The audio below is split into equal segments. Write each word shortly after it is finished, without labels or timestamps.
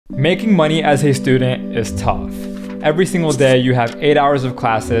Making money as a student is tough. Every single day you have 8 hours of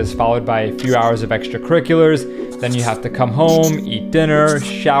classes followed by a few hours of extracurriculars, then you have to come home, eat dinner,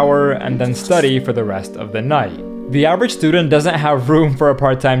 shower, and then study for the rest of the night. The average student doesn't have room for a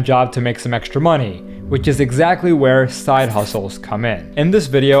part-time job to make some extra money, which is exactly where side hustles come in. In this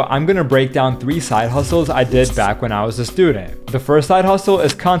video, I'm gonna break down 3 side hustles I did back when I was a student. The first side hustle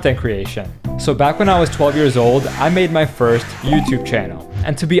is content creation. So back when I was 12 years old, I made my first YouTube channel.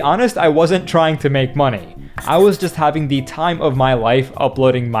 And to be honest, I wasn't trying to make money. I was just having the time of my life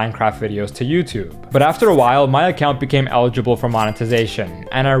uploading Minecraft videos to YouTube. But after a while, my account became eligible for monetization,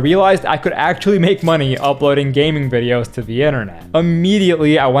 and I realized I could actually make money uploading gaming videos to the internet.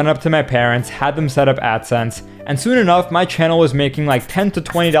 Immediately, I went up to my parents, had them set up AdSense, and soon enough, my channel was making like $10 to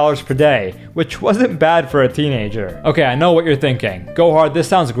 $20 per day, which wasn't bad for a teenager. Okay, I know what you're thinking. Gohar, this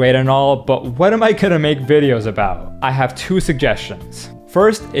sounds great and all, but what am I gonna make videos about? I have 2 suggestions.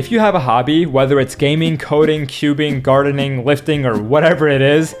 First, if you have a hobby, whether it's gaming, coding, cubing, gardening, lifting, or whatever it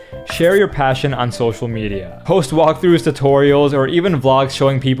is, share your passion on social media. Post walkthroughs, tutorials, or even vlogs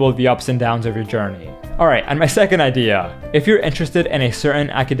showing people the ups and downs of your journey. Alright, and my second idea. If you're interested in a certain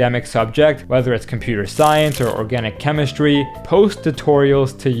academic subject, whether it's computer science or organic chemistry, post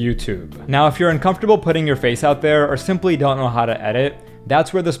tutorials to YouTube. Now, if you're uncomfortable putting your face out there or simply don't know how to edit,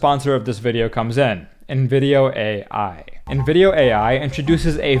 that's where the sponsor of this video comes in, InVideo AI. InVideo AI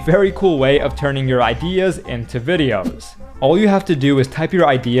introduces a very cool way of turning your ideas into videos. All you have to do is type your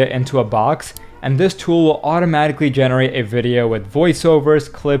idea into a box, and this tool will automatically generate a video with voiceovers,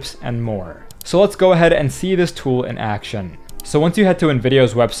 clips, and more. So let's go ahead and see this tool in action. So once you head to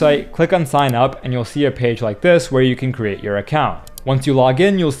InVideo's website, click on sign up and you'll see a page like this where you can create your account. Once you log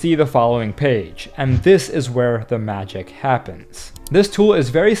in, you'll see the following page, and this is where the magic happens. This tool is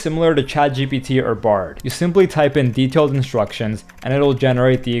very similar to ChatGPT or Bard. You simply type in detailed instructions and it'll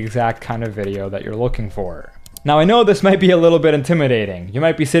generate the exact kind of video that you're looking for. Now I know this might be a little bit intimidating. You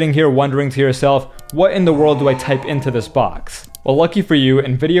might be sitting here wondering to yourself, what in the world do I type into this box? Well, lucky for you,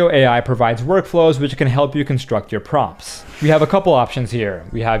 InVideo AI provides workflows which can help you construct your prompts. We have a couple options here.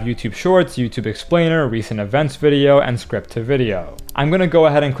 We have YouTube Shorts, YouTube Explainer, Recent Events Video, and Script to Video. I'm gonna go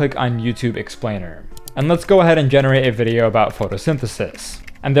ahead and click on YouTube Explainer. And let's go ahead and generate a video about photosynthesis.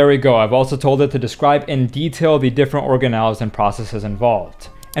 And there we go, I've also told it to describe in detail the different organelles and processes involved.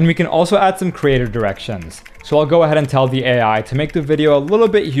 And we can also add some creative directions. So I'll go ahead and tell the AI to make the video a little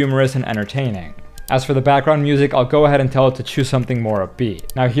bit humorous and entertaining. As for the background music, I'll go ahead and tell it to choose something more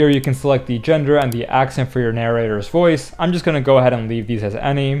upbeat. Now here you can select the gender and the accent for your narrator's voice. I'm just gonna go ahead and leave these as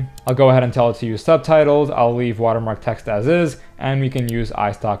any. I'll go ahead and tell it to use subtitles. I'll leave watermark text as is, and we can use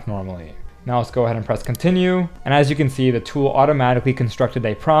iStock normally. Now let's go ahead and press continue. And as you can see, the tool automatically constructed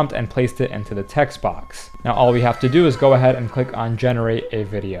a prompt and placed it into the text box. Now all we have to do is go ahead and click on generate a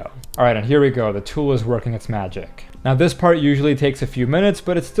video. Alright, and here we go, the tool is working its magic. Now this part usually takes a few minutes,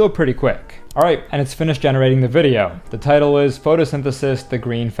 but it's still pretty quick. Alright, and it's finished generating the video. The title is Photosynthesis, the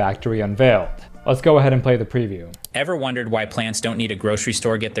Green Factory Unveiled. Let's go ahead and play the preview. Ever wondered why plants don't need a grocery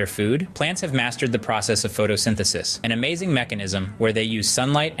store to get their food? Plants have mastered the process of photosynthesis, an amazing mechanism where they use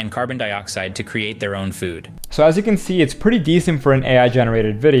sunlight and carbon dioxide to create their own food. So as you can see, it's pretty decent for an AI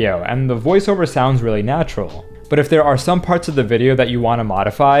generated video, and the voiceover sounds really natural. But if there are some parts of the video that you want to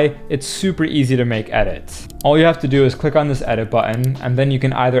modify, it's super easy to make edits. All you have to do is click on this edit button, and then you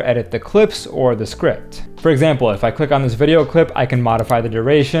can either edit the clips or the script. For example, if I click on this video clip, I can modify the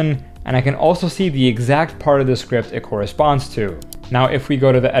duration, and I can also see the exact part of the script it corresponds to. Now if we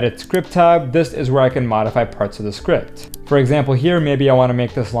go to the edit script tab, this is where I can modify parts of the script. For example here, maybe I want to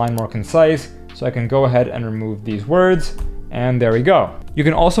make this line more concise, so I can go ahead and remove these words, and there we go. You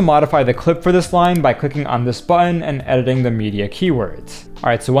can also modify the clip for this line by clicking on this button and editing the media keywords.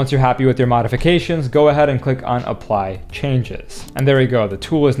 Alright, so once you're happy with your modifications, go ahead and click on Apply Changes. And there we go, the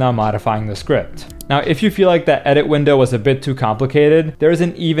tool is now modifying the script. Now, if you feel like that edit window was a bit too complicated, there is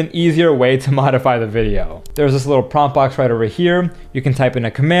an even easier way to modify the video. There's this little prompt box right over here. You can type in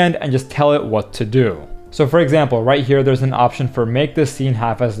a command and just tell it what to do. So for example, right here, there's an option for make this scene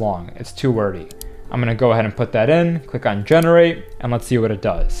half as long. It's too wordy. I'm gonna go ahead and put that in, click on generate, and let's see what it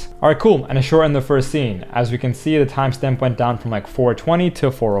does. Alright, cool, and it shortened the first scene. As we can see, the timestamp went down from like 420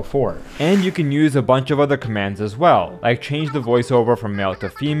 to 404. And you can use a bunch of other commands as well, like change the voiceover from male to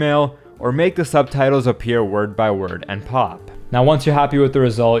female, or make the subtitles appear word by word and pop. Now once you're happy with the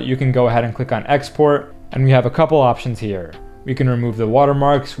result, you can go ahead and click on export, and we have a couple options here. We can remove the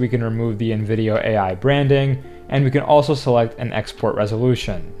watermarks, we can remove the InVideo AI branding, and we can also select an export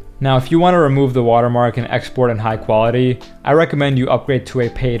resolution. Now, if you want to remove the watermark and export in high quality, I recommend you upgrade to a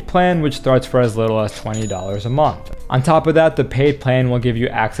paid plan, which starts for as little as $20 a month. On top of that, the paid plan will give you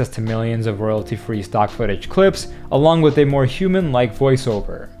access to millions of royalty-free stock footage clips, along with a more human-like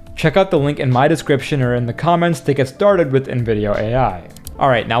voiceover. Check out the link in my description or in the comments to get started with InVideo AI.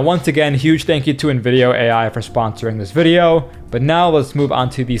 Alright, now once again, huge thank you to InVideo AI for sponsoring this video, but now let's move on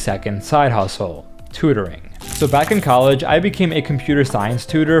to the second side hustle, tutoring. So back in college, I became a computer science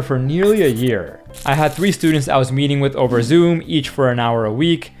tutor for nearly a year. I had 3 students I was meeting with over Zoom, each for an hour a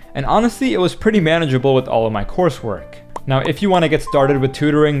week, and honestly, it was pretty manageable with all of my coursework. Now, if you want to get started with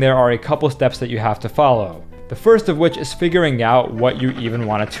tutoring, there are a couple steps that you have to follow. The first of which is figuring out what you even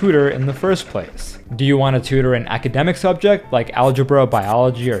want to tutor in the first place. Do you want to tutor an academic subject like algebra,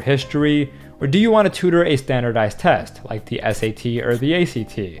 biology, or history? Or do you want to tutor a standardized test like the SAT or the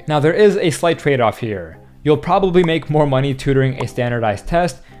ACT? Now, there is a slight trade-off here. You'll probably make more money tutoring a standardized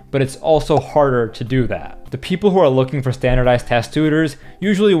test, but it's also harder to do that. The people who are looking for standardized test tutors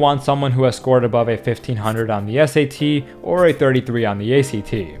usually want someone who has scored above a 1500 on the SAT or a 33 on the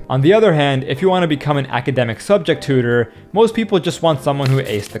ACT. On the other hand, if you want to become an academic subject tutor, most people just want someone who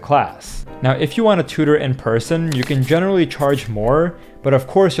aced the class. Now, if you want to tutor in person, you can generally charge more, but of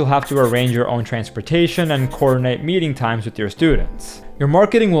course you'll have to arrange your own transportation and coordinate meeting times with your students. Your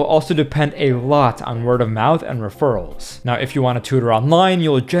marketing will also depend a lot on word of mouth and referrals. Now, if you want to tutor online,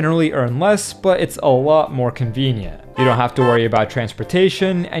 you'll generally earn less, but it's a lot more convenient. You don't have to worry about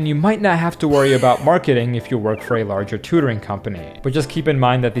transportation, and you might not have to worry about marketing if you work for a larger tutoring company. But just keep in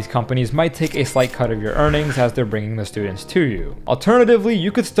mind that these companies might take a slight cut of your earnings as they're bringing the students to you. Alternatively,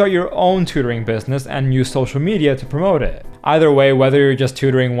 you could start your own tutoring business and use social media to promote it. Either way, whether you're just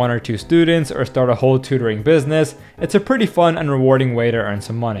tutoring 1 or 2 students or start a whole tutoring business, it's a pretty fun and rewarding way to earn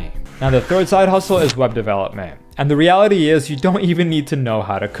some money. Now, the third side hustle is web development. And the reality is you don't even need to know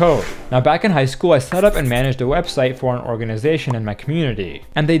how to code. Now, back in high school, I set up and managed a website for an organization in my community,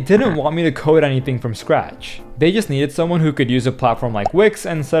 and they didn't want me to code anything from scratch. They just needed someone who could use a platform like Wix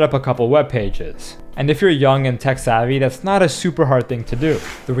and set up a couple web pages. And if you're young and tech savvy, that's not a super hard thing to do.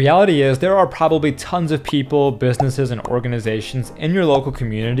 The reality is there are probably tons of people, businesses, and organizations in your local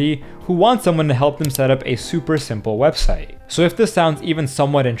community who want someone to help them set up a super simple website. So if this sounds even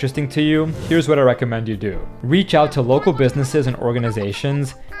somewhat interesting to you, here's what I recommend you do. Reach out to local businesses and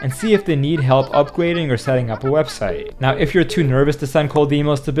organizations and see if they need help upgrading or setting up a website. Now, if you're too nervous to send cold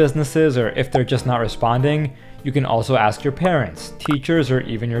emails to businesses, or if they're just not responding, you can also ask your parents, teachers, or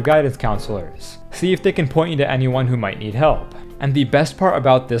even your guidance counselors. See if they can point you to anyone who might need help. And the best part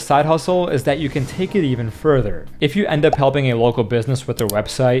about this side hustle is that you can take it even further. If you end up helping a local business with their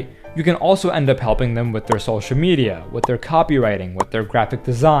website, you can also end up helping them with their social media, with their copywriting, with their graphic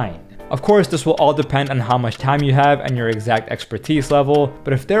design. Of course, this will all depend on how much time you have and your exact expertise level,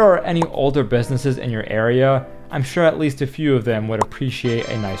 but if there are any older businesses in your area, I'm sure at least a few of them would appreciate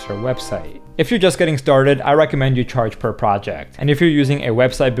a nicer website. If you're just getting started, I recommend you charge per project. And if you're using a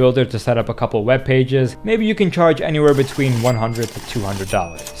website builder to set up a couple web pages, maybe you can charge anywhere between $100 to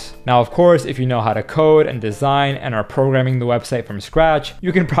 $200. Now, of course, if you know how to code and design and are programming the website from scratch,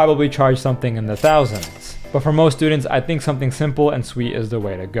 you can probably charge something in the thousands. But for most students, I think something simple and sweet is the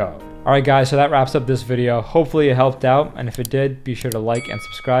way to go. Alright guys, so that wraps up this video. Hopefully it helped out, and if it did, be sure to like and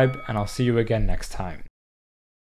subscribe, and I'll see you again next time.